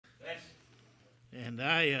And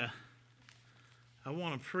I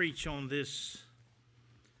want to preach on this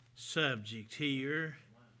subject here.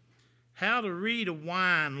 How to read a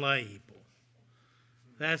wine label.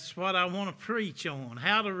 That's what I want to preach on.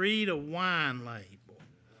 How to read a wine label.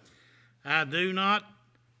 I do not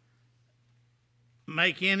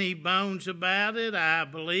make any bones about it. I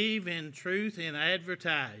believe in truth in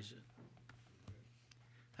advertising.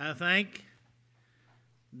 I think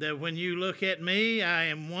that when you look at me, I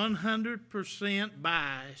am 100%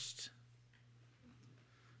 biased.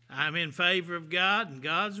 I'm in favor of God and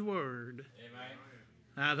God's Word. Amen.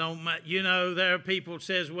 I don't, there are people that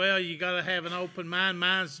says, well, you got to have an open mind.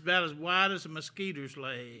 Mine's about as wide as a mosquito's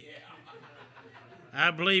leg. Yeah.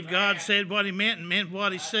 I believe God said what He meant and meant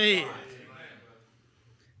what He said.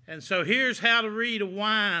 And so here's how to read a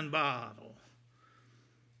wine bottle.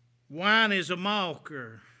 Wine is a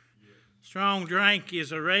mocker. Strong drink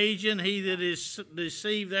is a raging. He that is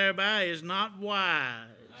deceived thereby is not wise.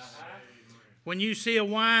 When you see a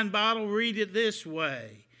wine bottle, read it this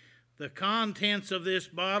way. The contents of this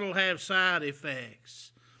bottle have side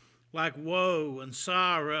effects like woe and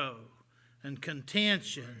sorrow and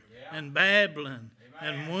contention and babbling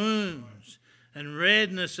and wounds and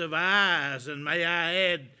redness of eyes, and may I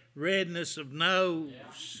add, redness of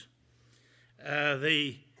nose.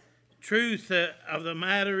 The truth of the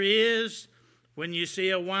matter is, when you see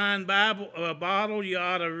a wine bottle, you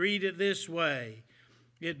ought to read it this way.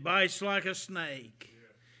 It bites like a snake.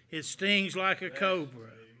 It stings like a cobra.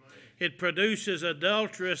 It produces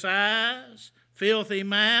adulterous eyes, filthy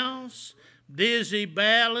mouths, dizzy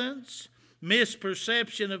balance,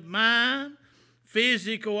 misperception of mind,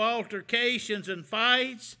 physical altercations and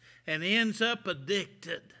fights, and ends up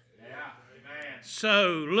addicted.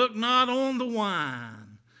 So look not on the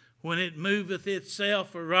wine when it moveth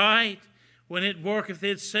itself aright, when it worketh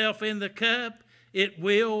itself in the cup, it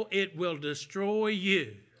will destroy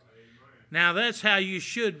you. Now that's how you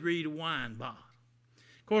should read a wine bottle.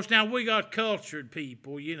 Of course, now we got cultured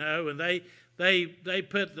people, and they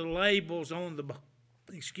put the labels on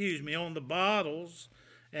the bottles,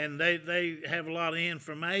 and they have a lot of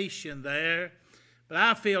information there. But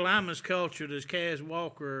I feel I'm as cultured as Kaz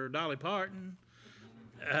Walker or Dolly Parton.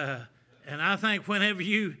 And I think whenever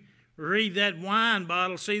you read that wine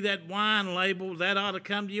bottle, see that wine label, that ought to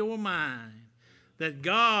come to your mind. That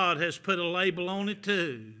God has put a label on it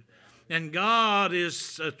too. And God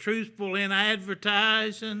is truthful in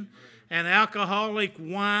advertising. And alcoholic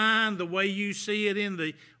wine, the way you see it in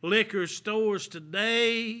the liquor stores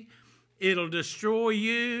today, it'll destroy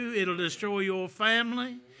you. It'll destroy your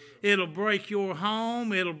family. It'll break your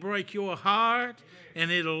home. It'll break your heart.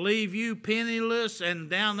 And it'll leave you penniless and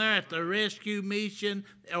down there at the rescue mission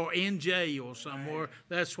or in jail somewhere.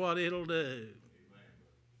 That's what it'll do.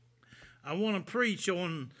 I want to preach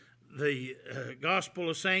on the Gospel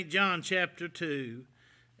of St. John chapter 2.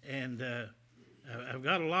 And I've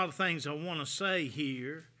got a lot of things I want to say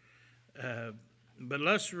here. But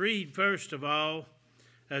let's read first of all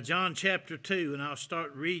John chapter 2. And I'll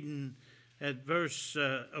start reading at verse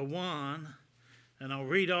 1. And I'll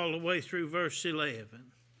read all the way through verse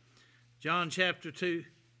 11. John chapter 2.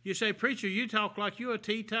 You say, preacher, you talk like you're a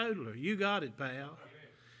teetotaler. You got it, pal.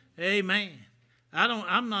 Amen.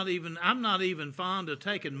 I'm not even fond of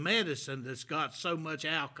taking medicine that's got so much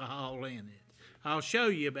alcohol in it. I'll show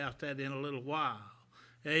you about that in a little while.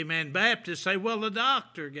 Amen. Baptists say, well, the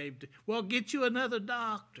doctor gave well, get you another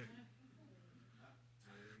doctor.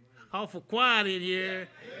 Awful quiet in here.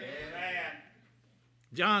 Amen.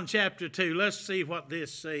 John chapter 2, let's see what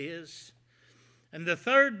this says. And the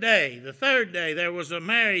third day, there was a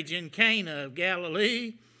marriage in Cana of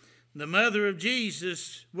Galilee. The mother of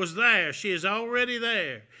Jesus was there. She is already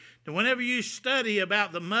there. And whenever you study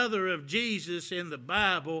about the mother of Jesus in the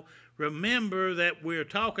Bible, remember that we're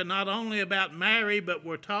talking not only about Mary, but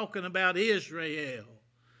we're talking about Israel.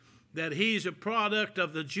 That he's a product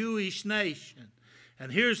of the Jewish nation.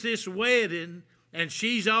 And here's this wedding, and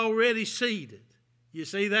she's already seated. You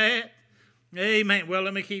see that? Amen. Well,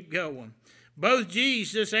 let me keep going. Both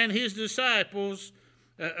Jesus and his disciples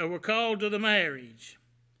were called to the marriage.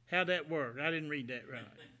 How'd that work? I didn't read that right.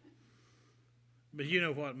 But you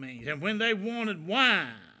know what it means. And when they wanted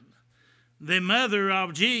wine, the mother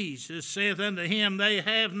of Jesus saith unto him, they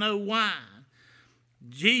have no wine.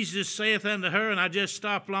 Jesus saith unto her, and I just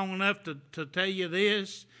stopped long enough to tell you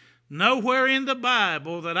this, nowhere in the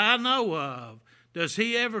Bible that I know of does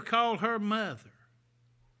he ever call her mother.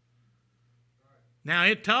 Now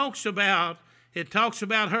it talks about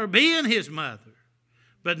her being his mother,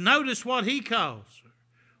 but notice what he calls her.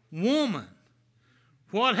 Woman,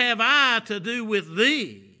 what have I to do with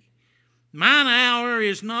thee? Mine hour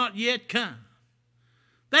is not yet come.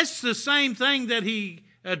 That's the same thing that he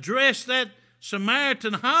addressed that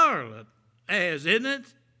Samaritan harlot as, isn't it?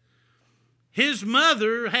 His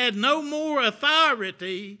mother had no more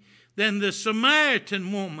authority than the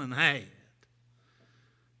Samaritan woman had.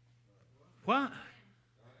 Why?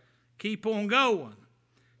 Keep on going.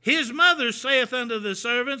 His mother saith unto the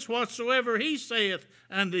servants, whatsoever he saith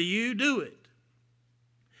unto you, do it.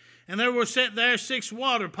 And there were set there 6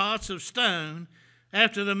 water pots of stone,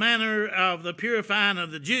 after the manner of the purifying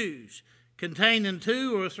of the Jews, containing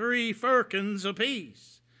 2 or 3 firkins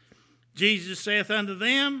apiece. Jesus saith unto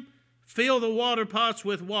them, fill the water pots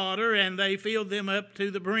with water, and they filled them up to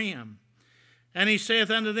the brim. And he saith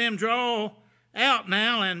unto them, draw out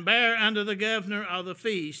now, and bear unto the governor of the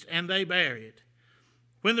feast, and they bare it.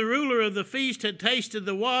 When the ruler of the feast had tasted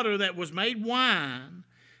the water that was made wine,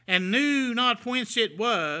 and knew not whence it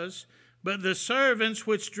was, but the servants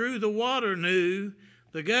which drew the water knew,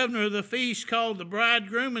 the governor of the feast called the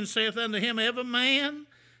bridegroom, and saith unto him, every man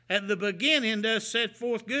at the beginning does set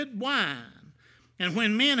forth good wine, and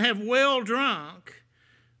when men have well drunk,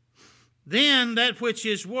 then that which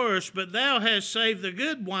is worse, but thou hast saved the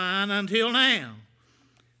good wine until now.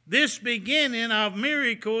 This beginning of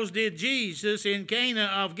miracles did Jesus in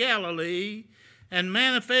Cana of Galilee, and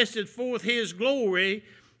manifested forth his glory,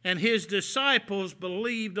 and his disciples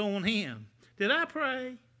believed on him. Did I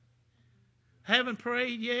pray? Haven't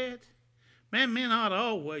prayed yet? Man, men ought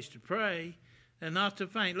always to pray and not to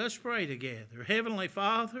faint. Let's pray together. Heavenly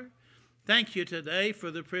Father, thank you today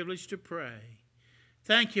for the privilege to pray.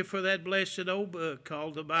 Thank you for that blessed old book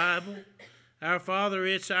called the Bible. Our Father,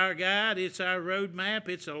 it's our guide, it's our road map,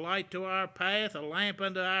 it's a light to our path, a lamp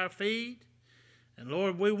unto our feet. And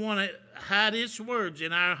Lord, we want to hide its words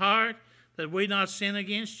in our heart that we not sin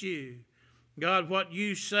against you. God, what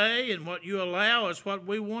you say and what you allow is what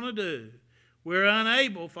we want to do. We're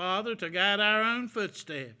unable, Father, to guide our own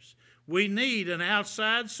footsteps. We need an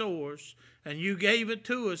outside source, and you gave it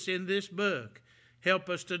to us in this book. Help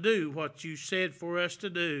us to do what you said for us to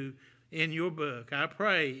do in your book. I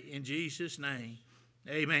pray in Jesus' name.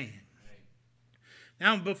 Amen.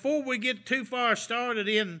 Now, before we get too far started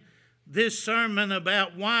in this sermon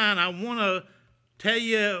about wine, I want to tell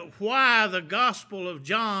you why the Gospel of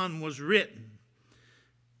John was written.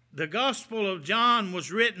 The Gospel of John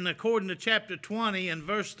was written according to chapter 20 and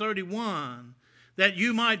verse 31, that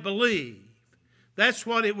you might believe. That's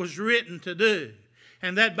what it was written to do.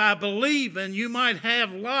 And that by believing you might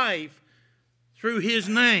have life through his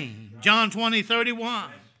name. John 20:31.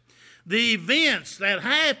 The events that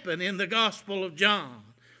happen in the Gospel of John,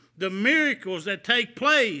 the miracles that take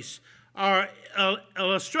place are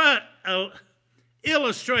illustrative,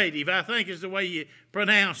 I think is the way you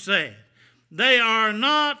pronounce that. They are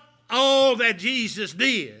not all that Jesus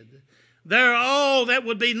did. They're all that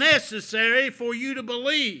would be necessary for you to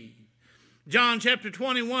believe. John chapter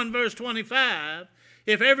 21 verse 25,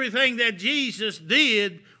 if everything that Jesus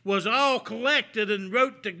did was all collected and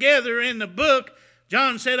wrote together in the book,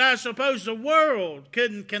 John said, I suppose the world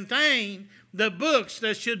couldn't contain the books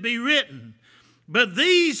that should be written. But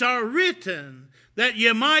these are written that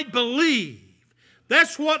you might believe.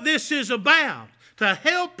 That's what this is about, to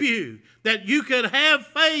help you, that you could have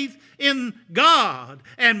faith in God,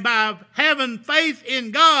 and by having faith in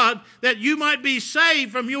God, that you might be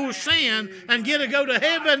saved from your sin and get to go to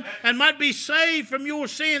heaven, and might be saved from your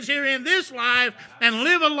sins here in this life and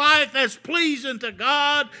live a life that's pleasing to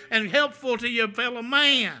God and helpful to your fellow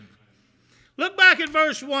man. Look back at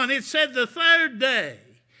verse 1. It said the third day.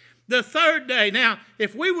 The third day. Now,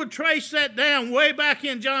 if we would trace that down way back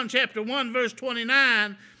in John chapter 1, verse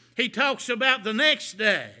 29, he talks about the next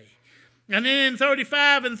day. And then in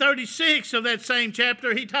 35 and 36 of that same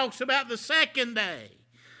chapter, he talks about the second day.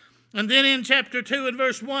 And then in chapter 2 and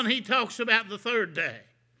verse 1, he talks about the third day.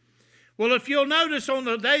 Well, if you'll notice on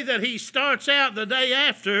the day that he starts out, the day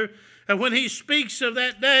after, when he speaks of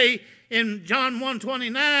that day in John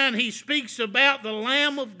 1:29, he speaks about the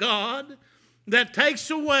Lamb of God that takes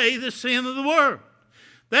away the sin of the world.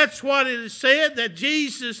 That's what it is said that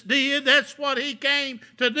Jesus did. That's what he came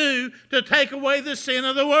to do, to take away the sin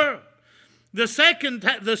of the world. The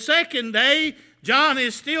second day, John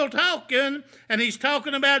is still talking, and he's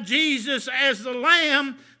talking about Jesus as the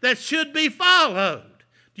Lamb that should be followed.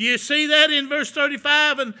 Do you see that in verse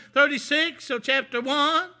 35 and 36 of chapter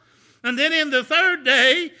 1? And then in the third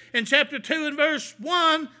day, in chapter 2 and verse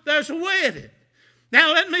 1, there's a wedding.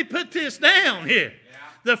 Now let me put this down here.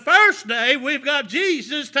 The first day, we've got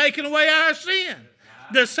Jesus taking away our sin.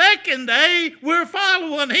 The second day, we're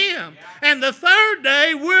following him. And the third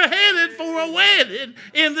day, we're headed for a wedding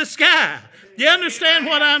in the sky. You understand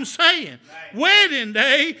what I'm saying? Wedding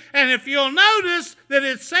day. And if you'll notice that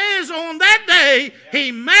it says on that day,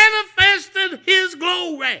 he manifested his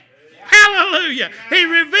glory. Hallelujah. He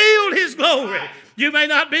revealed his glory. You may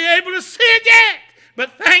not be able to see it yet,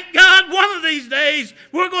 but thank God one of these days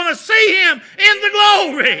we're going to see him in the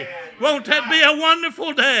glory. Won't that be a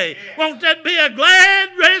wonderful day? Won't that be a glad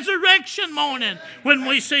resurrection morning when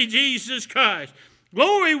we see Jesus Christ?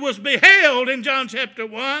 Glory was beheld in John chapter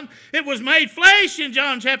 1. It was made flesh in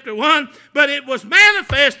John chapter 1, but it was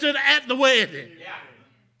manifested at the wedding.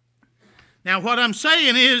 Now what I'm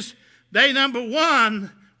saying is, day number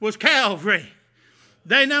 1 was Calvary.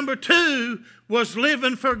 Day number 2 was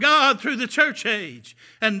living for God through the church age.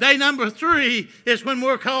 And day number 3 is when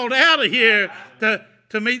we're called out of here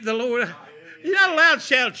to meet the Lord. You're not allowed to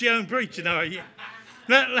shout your own preaching, are you?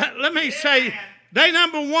 Let me say, day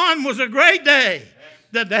number 1 was a great day.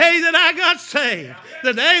 The day that I got saved,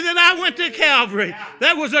 the day that I went to Calvary,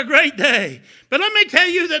 that was a great day. But let me tell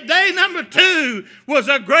you that day number 2 was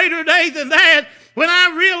a greater day than that, when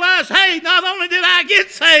I realized, hey, not only did I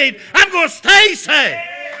get saved, I'm going to stay saved.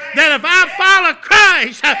 That if I follow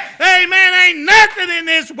Christ, amen, ain't nothing in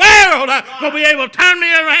this world going to be able to turn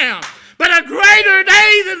me around. But a greater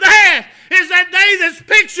day than that is that day that's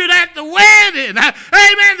pictured at the wedding.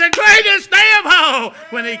 Amen. The greatest day of all,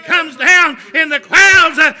 when he comes down in the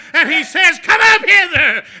clouds and he says, come up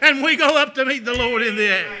hither, and we go up to meet the Lord in the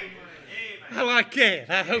air. I like that.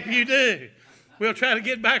 I hope you do. We'll try to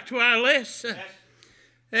get back to our lesson.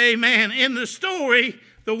 Amen. In the story,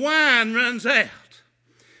 the wine runs out.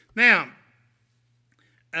 Now,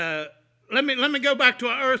 let me go back to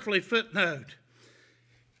an earthly footnote.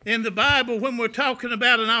 In the Bible, when we're talking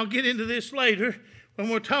about, and I'll get into this later, when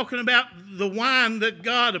we're talking about the wine that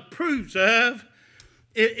God approves of,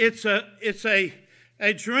 it's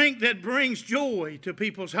a drink that brings joy to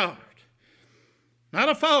people's heart. Not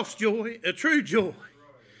a false joy, a true joy.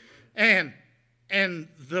 And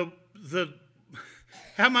the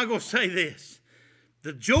how am I going to say this?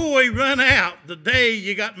 The joy run out the day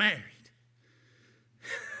you got married.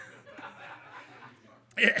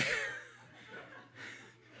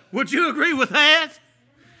 Would you agree with that?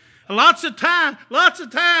 Lots of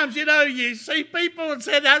times, you know, you see people and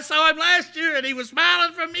said, I saw him last year and he was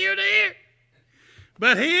smiling from ear to ear.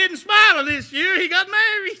 But he didn't smile this year, he got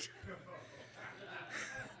married.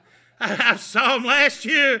 I saw him last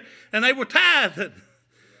year and they were tithing.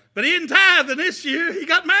 But he didn't tithe this year, he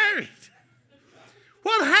got married.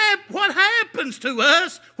 What happens to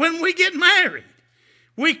us when we get married?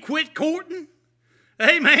 We quit courting.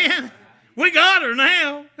 Amen. We got her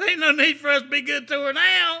now. Ain't no need for us to be good to her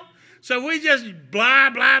now. So we just blah,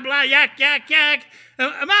 blah, blah, yak, yak, yak.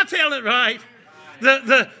 Am I telling it right?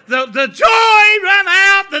 The joy run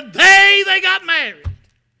out the day they got married.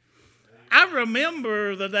 I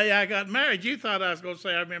remember the day I got married. You thought I was going to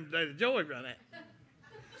say I remember the day the joy run out.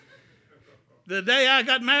 The day I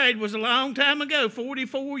got married was a long time ago,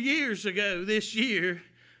 44 years ago this year.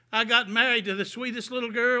 I got married to the sweetest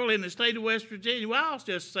little girl in the state of West Virginia. Well, I'll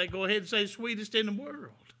just say, go ahead and say sweetest in the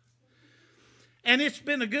world. And it's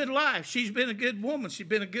been a good life. She's been a good woman. She's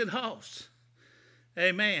been a good horse.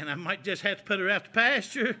 Amen. I might just have to put her out to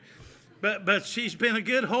pasture. But she's been a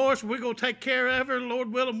good horse. We're going to take care of her.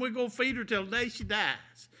 Lord willing, we're going to feed her till the day she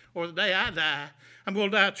dies. Or the day I die. I'm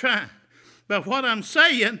going to die trying. But what I'm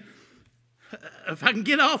saying, if I can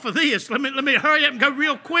get off of this, let me hurry up and go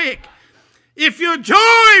real quick. If your joy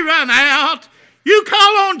run out, you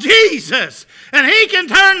call on Jesus, and he can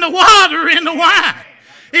turn the water into wine.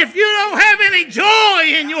 If you don't have any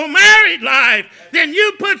joy in your married life, then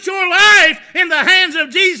you put your life in the hands of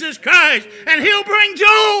Jesus Christ, and he'll bring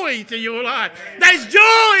joy to your life. There's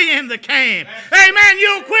joy in the camp. Amen.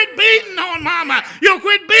 You'll quit beating on mama. You'll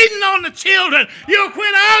quit beating on the children. You'll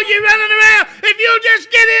quit all you running around if you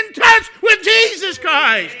just get in touch with Jesus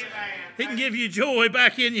Christ. He can give you joy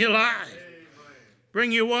back in your life.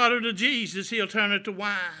 Bring your water to Jesus, he'll turn it to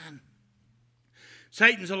wine.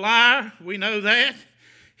 Satan's a liar, we know that.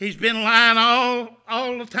 He's been lying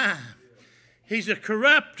all the time. He's a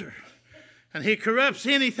corrupter, and he corrupts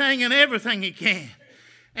anything and everything he can.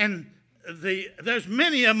 And there's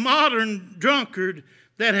many a modern drunkard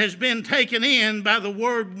that has been taken in by the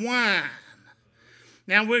word wine.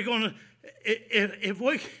 Now we're going to, if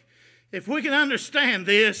we can understand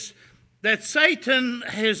this, that Satan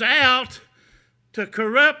is out to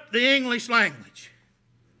corrupt the English language.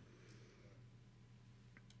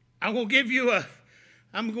 I'm going to give you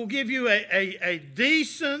a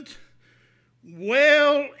decent,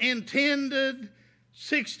 well-intended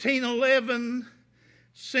 1611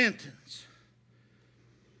 sentence.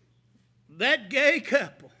 That gay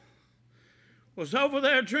couple was over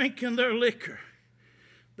there drinking their liquor.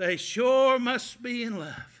 They sure must be in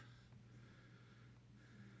love.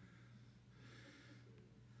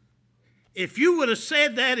 If you would have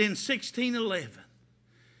said that in 1611,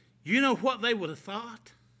 you know what they would have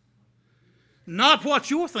thought? Not what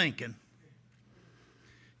you're thinking.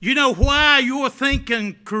 You know why you're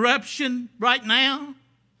thinking corruption right now?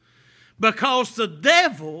 Because the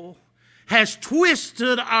devil has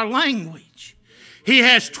twisted our language. He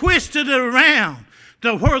has twisted it around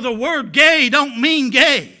to where the word gay don't mean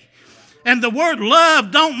gay. And the word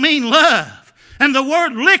love don't mean love. And the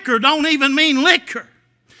word liquor don't even mean liquor.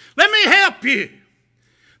 Let me help you.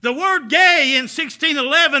 The word gay in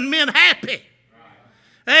 1611 meant happy.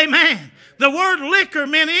 Amen. The word liquor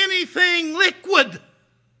meant anything liquid.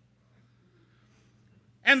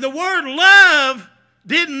 And the word love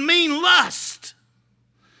didn't mean lust.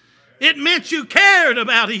 It meant you cared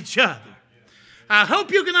about each other. I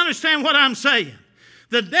hope you can understand what I'm saying.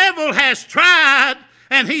 The devil has tried,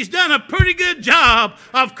 and he's done a pretty good job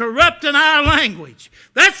of corrupting our language.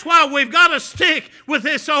 That's why we've got to stick with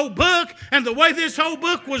this old book and the way this old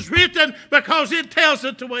book was written, because it tells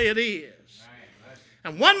it the way it is.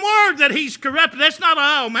 And one word that he's corrupted, that's not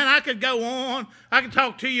all. Man, I could go on. I could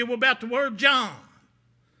talk to you about the word John.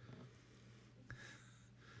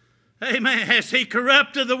 Amen. Has he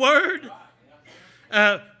corrupted the word?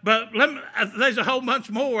 But there's a whole bunch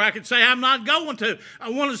more I could say. I'm not going to. I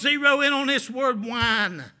want to zero in on this word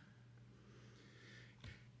wine.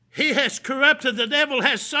 He has corrupted, the devil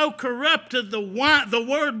has so corrupted the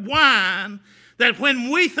word wine that when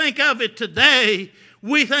we think of it today,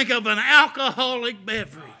 we think of an alcoholic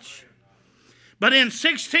beverage. But in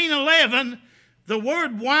 1611, the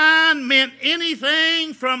word wine meant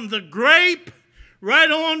anything from the grape right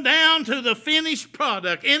on down to the finished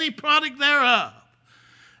product, any product thereof.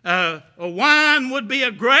 A wine would be a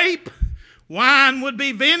grape. Wine would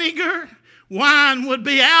be vinegar. Wine would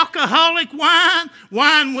be alcoholic wine.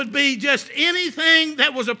 Wine would be just anything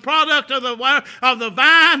that was a product of the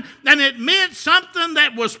vine. And it meant something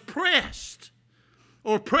that was pressed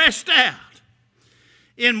or pressed out.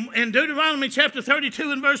 In Deuteronomy chapter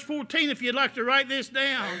 32 and verse 14, if you'd like to write this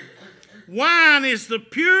down, wine is the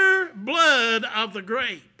pure blood of the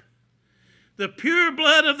grape. The pure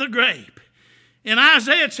blood of the grape. In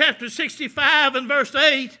Isaiah chapter 65 and verse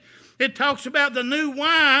 8, it talks about the new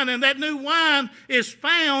wine, and that new wine is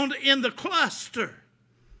found in the cluster,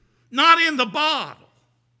 not in the bottle.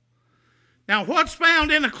 Now, what's found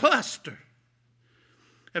in a cluster?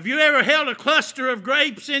 Have you ever held a cluster of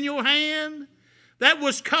grapes in your hand? That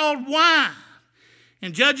was called wine.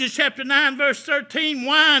 In Judges chapter 9 verse 13,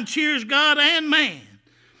 wine cheers God and man.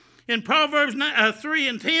 In Proverbs 3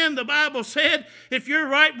 and 10, the Bible said, if you're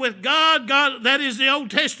right with God, that is the Old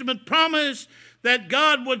Testament promise, that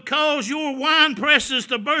God would cause your wine presses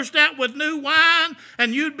to burst out with new wine,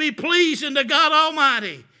 and you'd be pleasing to God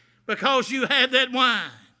Almighty because you had that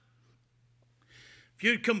wine. If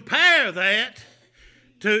you compare that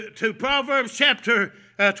to Proverbs chapter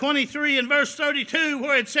 23 and verse 32,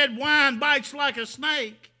 where it said wine bites like a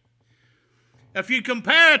snake. If you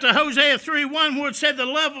compare it to Hosea 3:1, where it said the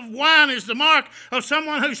love of wine is the mark of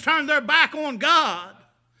someone who's turned their back on God,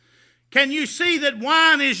 can you see that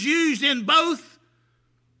wine is used in both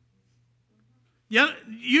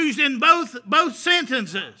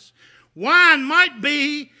sentences? Wine might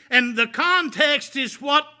be, and the context is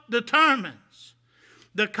what determines.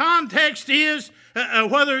 The context is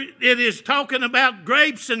whether it is talking about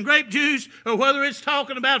grapes and grape juice or whether it's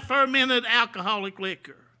talking about fermented alcoholic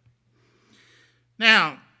liquor.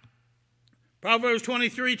 Now, Proverbs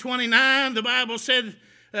 23:29, the Bible said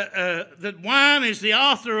that wine is the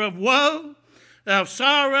author of woe, of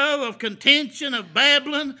sorrow, of contention, of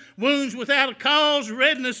babbling, wounds without a cause,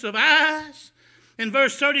 redness of eyes. In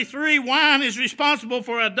verse 33, wine is responsible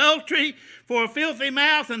for adultery, for a filthy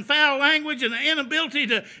mouth and foul language, and the inability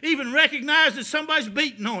to even recognize that somebody's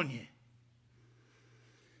beating on you.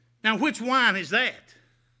 Now, which wine is that?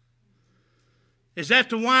 Is that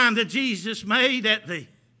the wine that Jesus made at the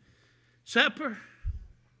supper?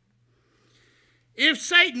 If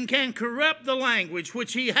Satan can corrupt the language,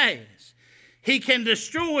 which he has, he can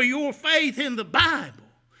destroy your faith in the Bible.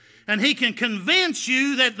 And he can convince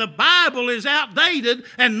you that the Bible is outdated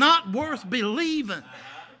and not worth believing.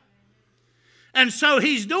 And so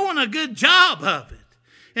he's doing a good job of it.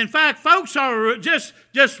 In fact, folks are just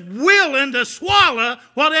willing to swallow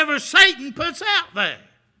whatever Satan puts out there.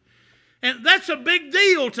 And that's a big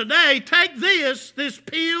deal today. Take this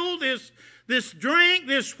pill, this drink,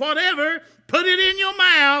 this whatever, put it in your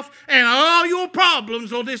mouth, and all your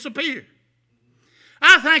problems will disappear.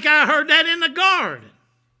 I think I heard that in the garden.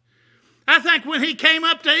 I think when he came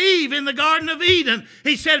up to Eve in the Garden of Eden,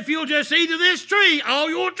 he said, if you'll just eat of this tree, all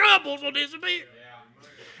your troubles will disappear.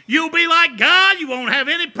 You'll be like God. You won't have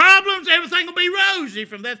any problems. Everything will be rosy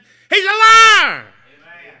from that. He's a liar.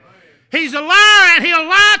 He's a liar, and he'll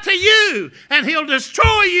lie to you, and he'll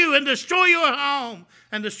destroy you and destroy your home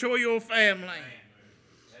and destroy your family.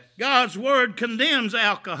 God's word condemns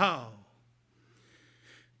alcohol.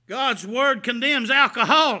 God's word condemns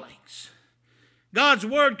alcoholics. God's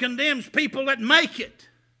word condemns people that make it.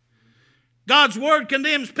 God's word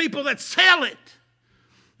condemns people that sell it.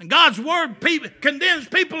 And God's word condemns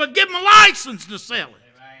people that give them a license to sell it.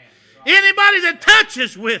 Anybody that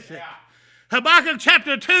touches with it. Habakkuk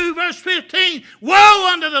chapter 2 verse 15, woe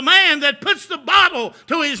unto the man that puts the bottle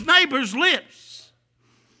to his neighbor's lips.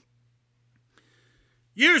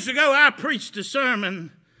 Years ago I preached a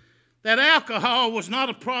sermon that alcohol was not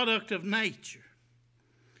a product of nature.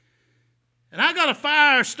 And I got a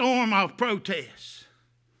firestorm of protests.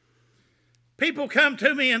 People come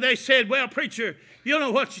to me and they said, well, preacher, you don't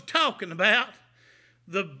know what you're talking about.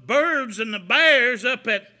 The birds and the bears up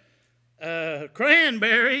at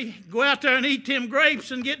Cranberry go out there and eat them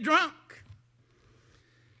grapes and get drunk.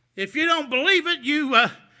 If you don't believe it, you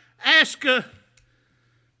ask a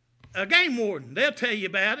game warden. They'll tell you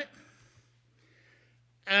about it.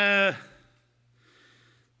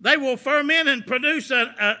 They will ferment and produce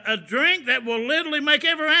a drink that will literally make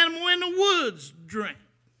every animal in the woods drink.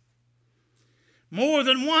 More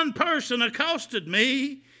than one person accosted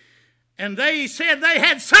me, and they said they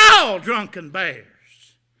had saw drunken bears.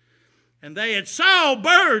 And they had saw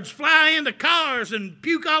birds fly into cars and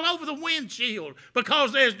puke all over the windshield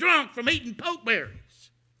because they're drunk from eating pokeberries.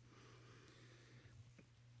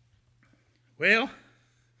 Well,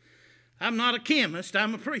 I'm not a chemist,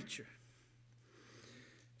 I'm a preacher.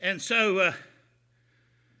 And so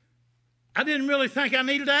I didn't really think I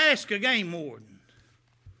needed to ask a game warden.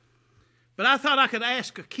 But I thought I could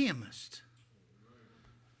ask a chemist.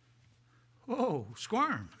 Whoa,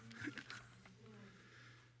 squirm.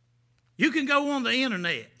 You can go on the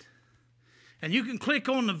internet and you can click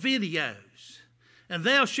on the videos and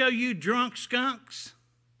they'll show you drunk skunks.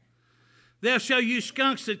 They'll show you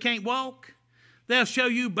skunks that can't walk. They'll show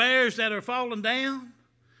you bears that are falling down.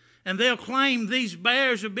 And they'll claim these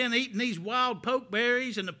bears have been eating these wild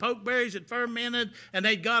pokeberries and the pokeberries had fermented and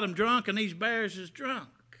they got them drunk and these bears is drunk.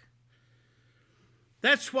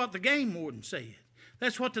 That's what the game warden said.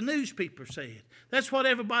 That's what the newspaper said. That's what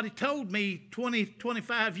everybody told me 20,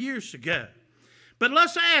 25 years ago. But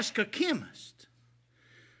let's ask a chemist.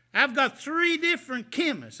 I've got 3 different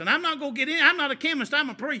chemists, and I'm not going to get in. I'm not a chemist, I'm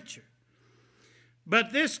a preacher.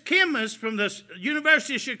 But this chemist from the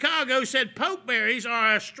University of Chicago said pokeberries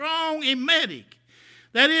are a strong emetic.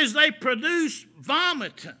 That is, they produce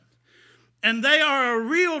vomiting. And they are a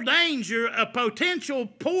real danger, a potential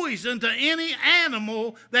poison to any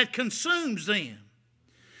animal that consumes them.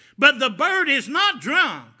 But the bird is not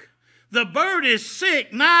drunk. The bird is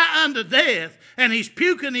sick, nigh unto death, and he's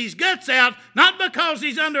puking his guts out, not because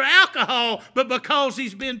he's under alcohol, but because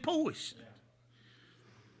he's been poisoned.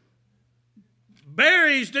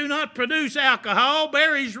 Berries do not produce alcohol.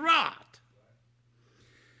 Berries rot.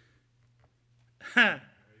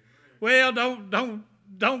 Well,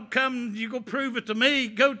 don't come, you go prove it to me.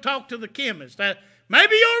 Go talk to the chemist. Maybe you're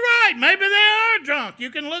right. Maybe they are drunk.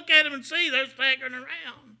 You can look at them and see they're staggering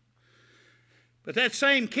around. But that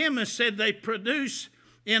same chemist said they produce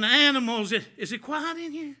in animals. Is it quiet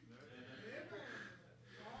in here?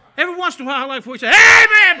 Every once in a while, like we say,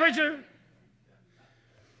 amen, preacher.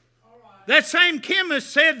 That same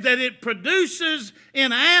chemist said that it produces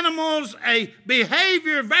in animals a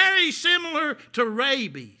behavior very similar to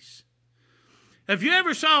rabies. Have you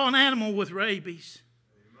ever saw an animal with rabies?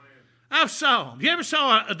 I've saw them. You ever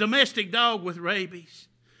saw a domestic dog with rabies?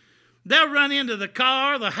 They'll run into the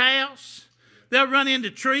car, the house. They'll run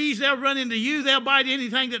into trees. They'll run into you. They'll bite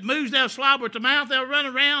anything that moves. They'll slobber at the mouth. They'll run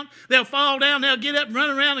around. They'll fall down. They'll get up and run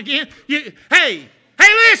around again. Hey,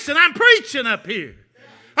 listen, I'm preaching up here.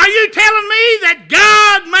 Are you telling me that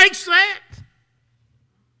God makes that?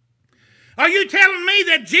 Are you telling me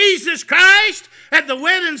that Jesus Christ at the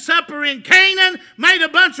wedding supper in Canaan made a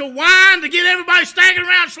bunch of wine to get everybody staggering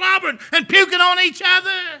around slobbering and puking on each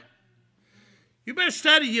other? You better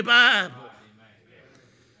study your Bible.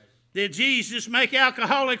 Did Jesus make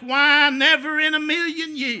alcoholic wine? Never in a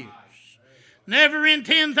million years. Never in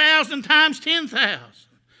 10,000 times 10,000.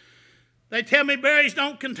 They tell me berries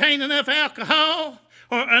don't contain enough alcohol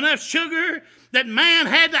or enough sugar that man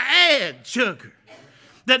had to add sugar.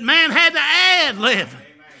 That man had to add leaven.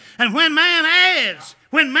 And when man adds,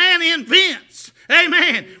 when man invents,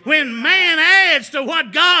 Amen. When man adds to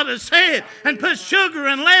what God has said and puts sugar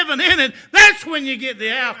and leaven in it, that's when you get the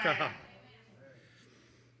alcohol.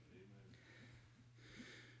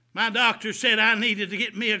 My doctor said I needed to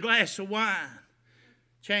get me a glass of wine.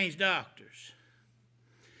 Change doctors.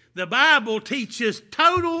 The Bible teaches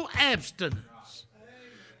total abstinence.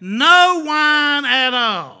 No wine at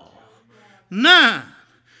all. None.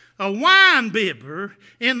 A wine bibber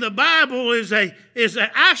in the Bible is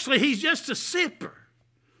actually he's just a sipper.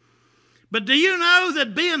 But do you know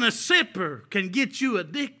that being a sipper can get you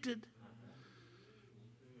addicted?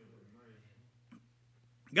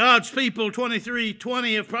 God's people,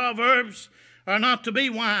 23:20 of Proverbs, are not to be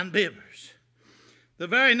wine bibbers. The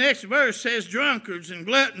very next verse says, drunkards and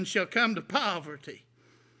gluttons shall come to poverty.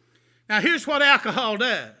 Now here's what alcohol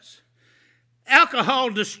does. Alcohol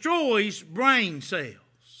destroys brain cells.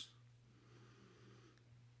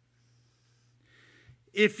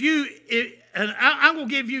 And I'm going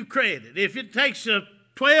to give you credit. If it takes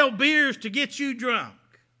 12 beers to get you drunk,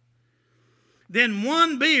 then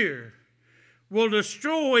one beer will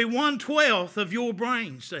destroy 1/12 of your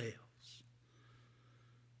brain cells.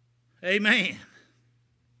 Amen.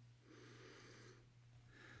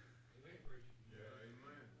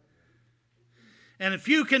 And if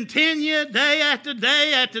you continue day after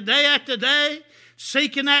day after day after day,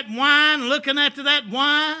 seeking that wine, looking after that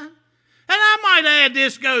wine, and I might add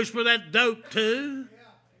this goes for that dope too.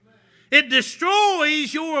 It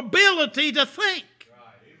destroys your ability to think.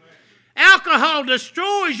 Alcohol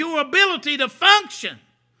destroys your ability to function.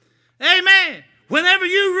 Amen. Whenever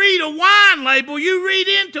you read a wine label, you read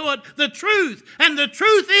into it the truth. And the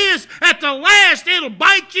truth is, at the last, it'll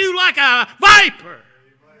bite you like a viper.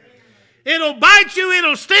 It'll bite you,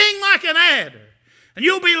 it'll sting like an adder. And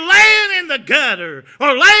you'll be laying in the gutter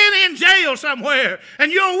or laying in jail somewhere,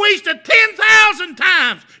 and you'll wish that 10,000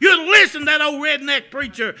 times you'd listen to that old redneck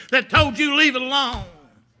preacher that told you leave it alone.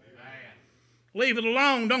 Leave it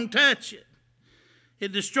alone, don't touch it.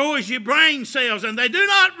 It destroys your brain cells, and they do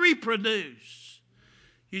not reproduce.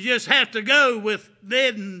 You just have to go with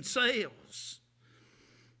deadened cells.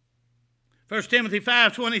 1 Timothy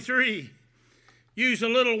 5:23, use a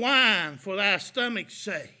little wine for thy stomach's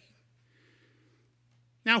sake.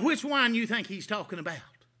 Now, which wine do you think he's talking about?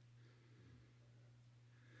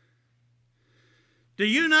 Do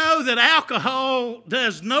you know that alcohol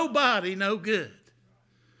does nobody no good?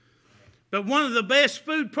 But one of the best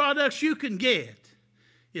food products you can get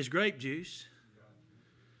is grape juice.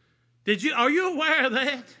 Are you aware of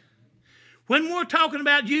that? When we're talking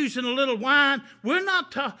about using a little wine, we're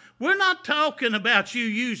not talking about you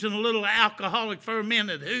using a little alcoholic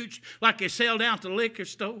fermented hooch like they sell down at the liquor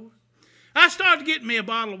store. I started getting me a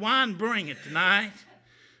bottle of wine, bring it tonight.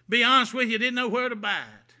 Be honest with you, didn't know where to buy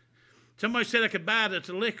it. Somebody said I could buy it at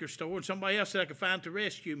the liquor store, and somebody else said I could find it at the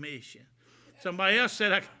rescue mission. Somebody else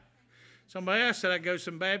said I could go to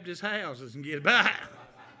some Baptist houses and get it by.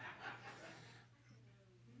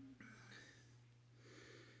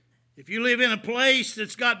 If you live in a place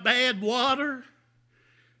that's got bad water,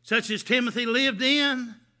 such as Timothy lived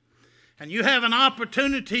in, and you have an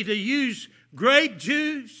opportunity to use grape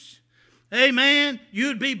juice, amen,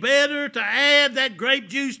 you'd be better to add that grape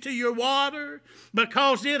juice to your water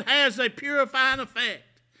because it has a purifying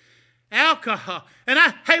effect. Alcohol. And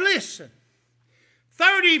hey, listen.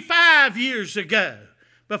 35 years ago,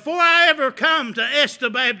 before I ever come to Esta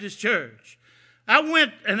Baptist Church, I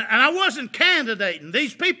went, and I wasn't candidating.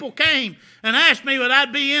 These people came and asked me would I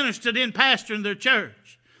be interested in pastoring their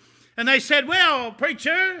church. And they said, well,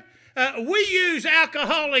 preacher, we use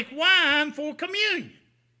alcoholic wine for communion.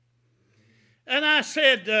 And I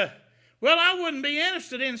said, well, I wouldn't be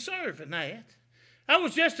interested in serving that. I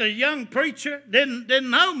was just a young preacher, didn't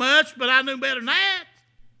know much, but I knew better than that.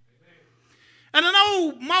 And an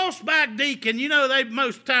old mossback deacon, you know, they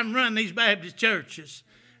most of the time run these Baptist churches.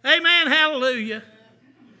 Amen, hallelujah.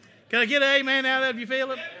 Can I get an amen out of you,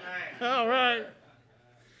 Philip? All right.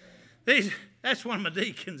 That's one of my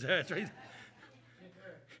deacons.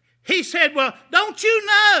 He said, well, don't you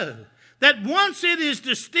know that once it is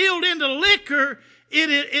distilled into liquor,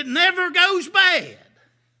 it never goes bad?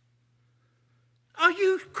 Are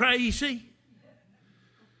you crazy?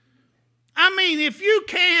 I mean, if you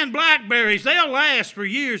can blackberries, they'll last for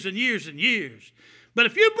years and years and years. But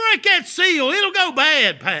if you break that seal, it'll go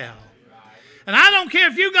bad, pal. And I don't care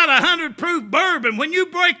if you got 100 proof bourbon. When you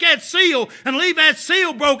break that seal and leave that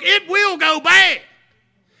seal broke, it will go bad.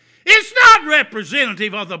 It's not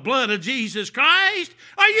representative of the blood of Jesus Christ.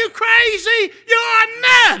 Are you crazy? You are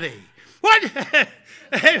nutty.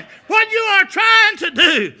 What you are trying to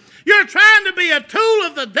do You're trying to be a tool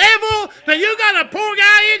of the devil. So you got a poor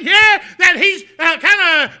guy in here that he's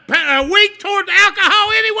kind of weak toward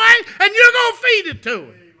alcohol anyway, and you're going to feed it to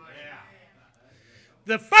him.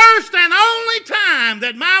 The first and only time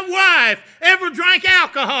that my wife ever drank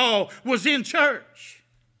alcohol was in church.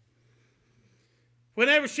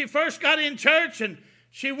 Whenever she first got in church and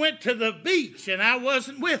she went to the beach and I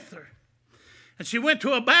wasn't with her. And she went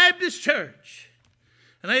to a Baptist church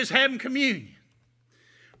and they was having communion.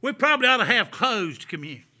 We probably ought to have closed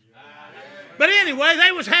communion. But anyway,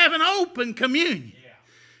 they was having open communion.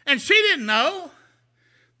 And she didn't know.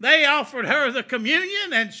 They offered her the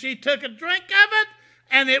communion and she took a drink of it.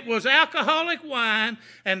 And it was alcoholic wine,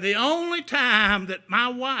 and the only time that my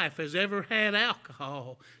wife has ever had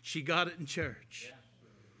alcohol, she got it in church.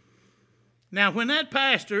 Now, when that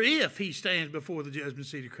pastor, if he stands before the judgment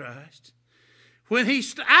seat of Christ, when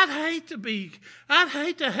I'd hate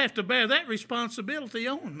to have to bear that responsibility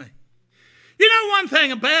on me. You know one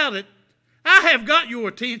thing about it, I have got your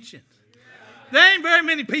attention. There ain't very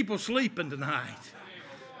many people sleeping tonight.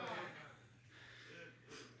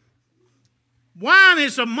 Wine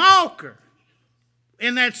is a mocker.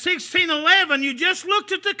 In that 16:11, you just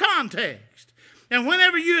looked at the context. And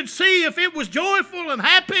whenever you'd see if it was joyful and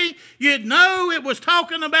happy, you'd know it was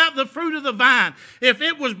talking about the fruit of the vine. If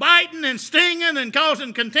it was biting and stinging and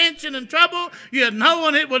causing contention and trouble, you'd know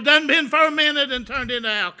it was done been fermented and turned into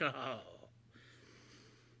alcohol.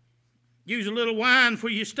 Use a little wine for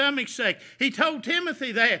your stomach's sake. He told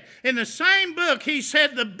Timothy that. In the same book, he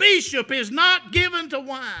said the bishop is not given to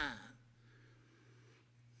wine.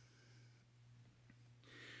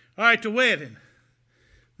 All right, the wedding.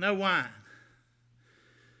 No wine.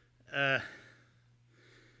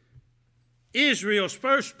 Israel's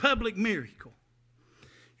first public miracle.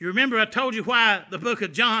 You remember I told you why the book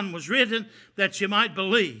of John was written, that you might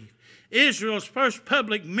believe. Israel's first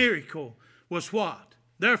public miracle was what?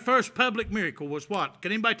 Their first public miracle was what?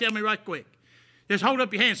 Can anybody tell me right quick? Just hold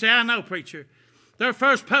up your hand and say, I know, preacher. Their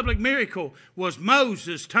first public miracle was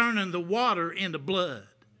Moses turning the water into blood.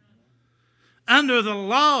 Under the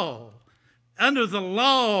law,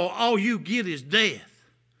 all you get is death.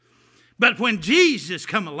 But when Jesus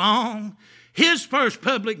come along, his first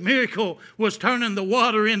public miracle was turning the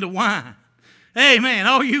water into wine. Amen.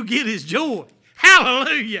 All you get is joy.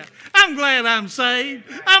 Hallelujah. I'm glad I'm saved.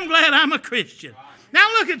 I'm glad I'm a Christian. Now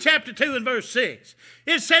look at chapter 2 and verse 6.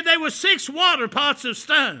 It said there were 6 water pots of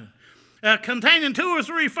stone containing 2 or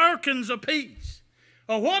 3 firkins apiece.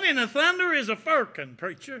 Well, what in the thunder is a firkin,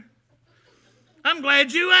 preacher? I'm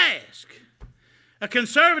glad you asked. A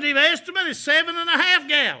conservative estimate is 7.5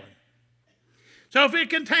 gallons. So if it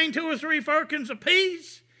contained 2 or 3 firkins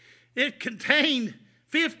apiece, it contained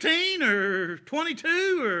 15 or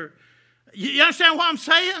 22 or... You understand what I'm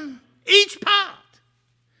saying? Each pot.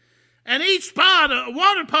 And each pot, a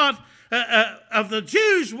water pot of the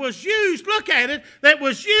Jews was used, look at it, that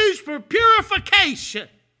was used for purification.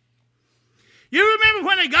 You remember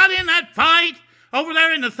when they got in that fight? Over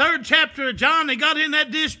there in the 3rd chapter of John, they got in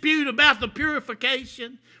that dispute about the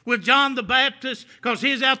purification with John the Baptist because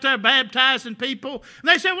he's out there baptizing people. And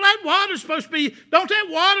they said, well, that water's supposed to be, don't that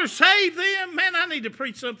water save them? Man, I need to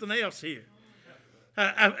preach something else here.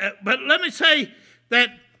 But let me say that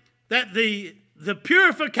the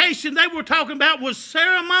purification they were talking about was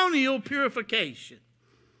ceremonial purification.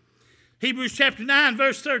 Hebrews chapter 9,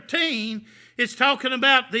 verse 13, it's talking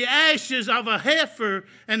about the ashes of a heifer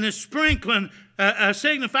and the sprinkling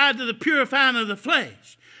signified to the purifying of the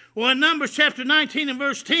flesh. Well, in Numbers chapter 19 and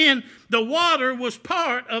verse 10, the water was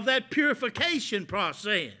part of that purification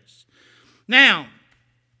process. Now,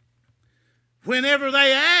 whenever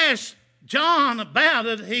they asked John about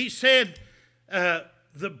it, he said,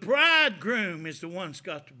 the bridegroom is the one that's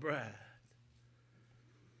got the bride.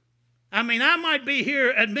 I mean, I might be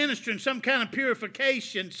here administering some kind of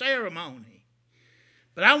purification ceremony,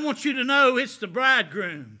 but I want you to know it's the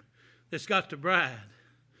bridegroom that's got the bride.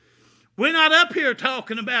 We're not up here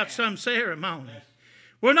talking about some ceremony.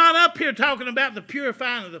 We're not up here talking about the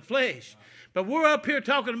purifying of the flesh, but we're up here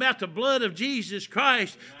talking about the blood of Jesus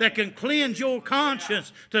Christ that can cleanse your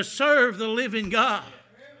conscience to serve the living God.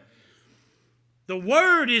 The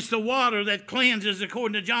Word is the water that cleanses,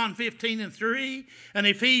 according to John 15 and 3. And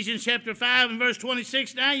Ephesians chapter 5 and verse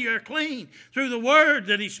 26, now you are clean through the Word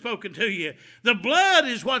that He's spoken to you. The blood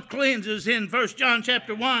is what cleanses in 1 John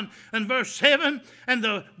chapter 1 and verse 7. And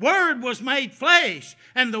the Word was made flesh.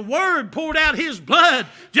 And the Word poured out His blood,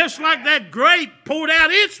 just like that grape poured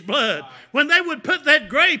out its blood. When they would put that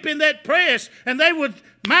grape in that press and they would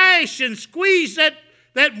mash and squeeze that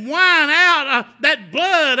that wine out, that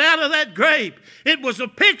blood out of that grape. It was a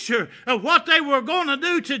picture of what they were going to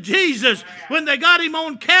do to Jesus when they got him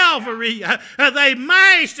on Calvary. They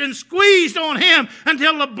mashed and squeezed on him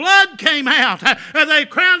until the blood came out. They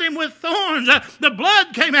crowned him with thorns. The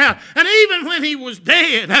blood came out. And even when he was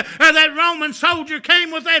dead, that Roman soldier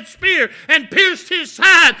came with that spear and pierced his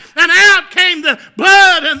side, and out came the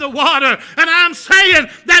blood and the water. And I'm saying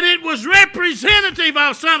that it was representative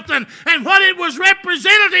of something, and what it was representative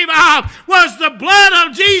of was the blood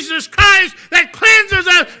of Jesus Christ that cleanses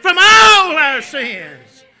us from all our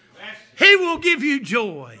sins. He will give you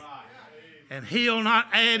joy, and he'll not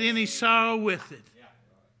add any sorrow with it.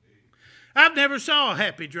 I've never saw a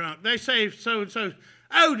happy drunk. They say so-and-so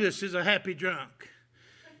Otis is a happy drunk.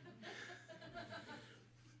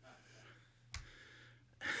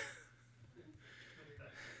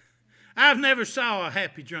 I've never saw a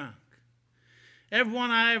happy drunk.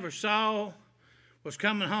 Everyone I ever saw was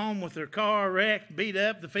coming home with their car wrecked, beat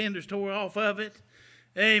up, the fenders tore off of it.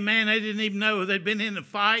 Amen. They didn't even know they'd been in a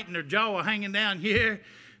fight and their jaw hanging down here.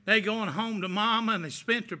 They going home to mama and they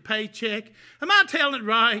spent their paycheck. Am I telling it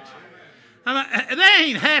right? They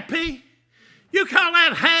ain't happy. You call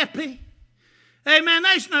that happy? Amen.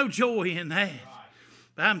 There's no joy in that.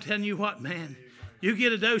 But I'm telling you what, man. You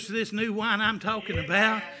get a dose of this new wine I'm talking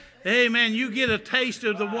about. Amen. You get a taste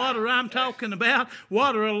of the water I'm talking about.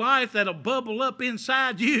 Water of life that'll bubble up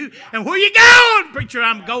inside you. And where you going? Preacher,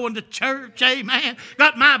 I'm going to church. Amen.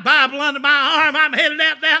 Got my Bible under my arm. I'm headed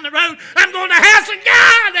out down the road. I'm going to the house of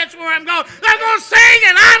God. That's where I'm going. I'm going to sing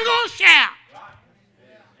and I'm going to shout.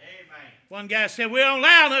 Amen. One guy said, we don't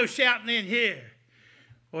allow no shouting in here.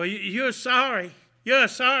 Well, you're sorry. You're a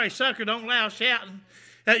sorry sucker. Don't allow shouting.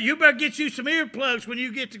 You better get you some earplugs when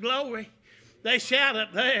you get to glory. They shout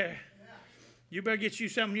up there. You better get you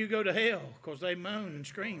something you go to hell, because they moan and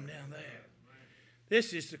scream down there.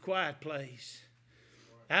 This is the quiet place.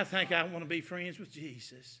 I think I want to be friends with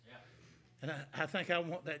Jesus. And I think I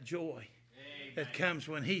want that joy that comes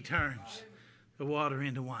when he turns the water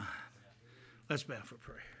into wine. Let's bow for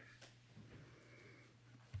prayer.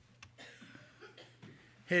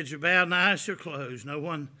 Heads are bowed and eyes are closed. No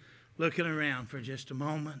one looking around for just a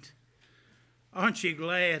moment. Aren't you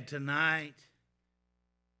glad tonight